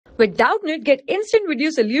With Doubtnut, get instant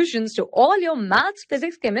video solutions to all your maths,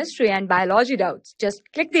 physics, chemistry, and biology doubts. Just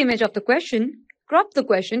click the image of the question, crop the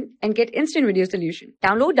question, and get instant video solution.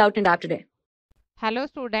 Download Doubtnut app today. Hello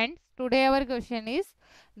students, today our question is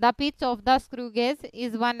the pitch of the screw gauge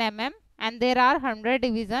is 1 mm and there are 100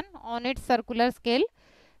 divisions on its circular scale.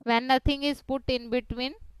 When nothing is put in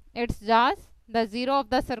between its jaws, the zero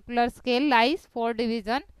of the circular scale lies 4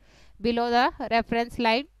 divisions below the reference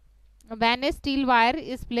line. When a steel wire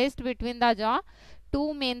is placed between the jaw,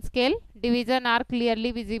 two main scale divisions are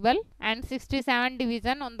clearly visible and 67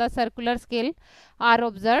 divisions on the circular scale are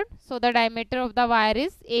observed. So the diameter of the wire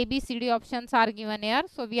is A, B, C, D options are given here.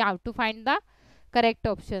 So we have to find the correct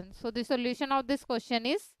option. So the solution of this question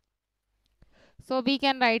is, so we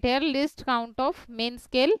can write here list count of main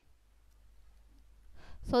scale.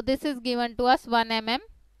 So this is given to us 1 mm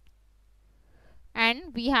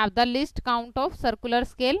and we have the list count of circular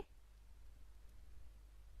scale.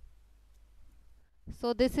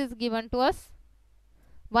 So this is given to us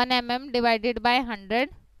 1 mm divided by 100.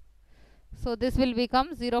 So this will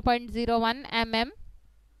become 0.01 mm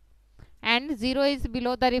and 0 is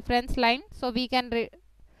below the reference line. So we can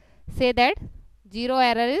say that zero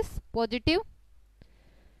error is positive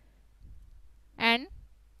and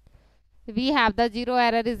we have the zero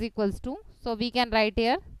error is equals to. So we can write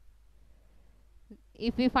here,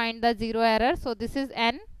 if we find the zero error, so this is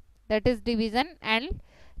n, that is division, and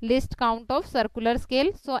list count of circular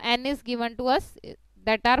scale. So n is given to us,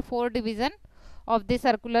 that are 4 division of the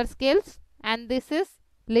circular scales, and this is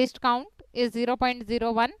list count is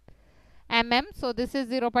 0.01 mm. So this is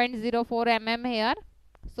 0.04 mm here.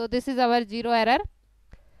 So this is our zero error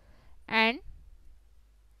and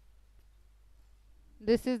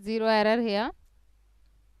this is zero error here,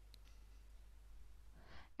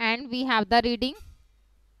 and we have the reading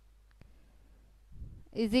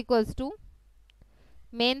is equals to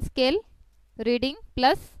main scale reading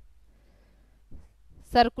plus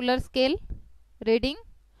circular scale reading,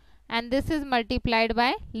 and this is multiplied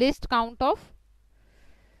by list count of,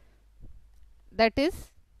 that is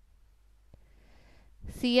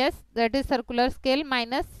CS, that is circular scale,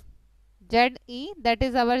 minus ZE, that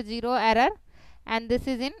is our zero error, and this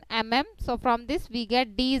is in mm. So from this we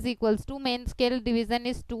get D is equals to main scale division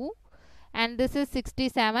is 2 and this is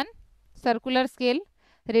 67 circular scale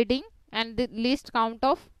reading, and the least count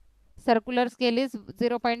of circular scale is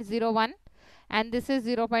 0.01 and this is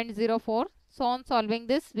 0.04. So on solving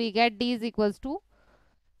this we get D is equals to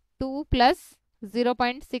 2 plus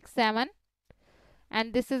 0.67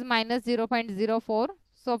 and this is minus 0.04.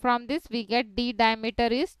 So from this we get D diameter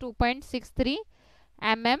is 2.63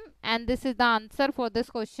 mm and this is the answer for this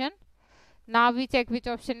question. Now we check which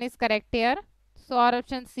option is correct here. So our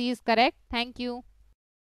option C is correct. Thank you.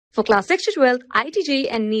 For class 6 to 12, IIT JEE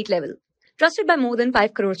and NEET level. Trusted by more than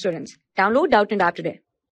 5 crore students. Download Doubtnut app today.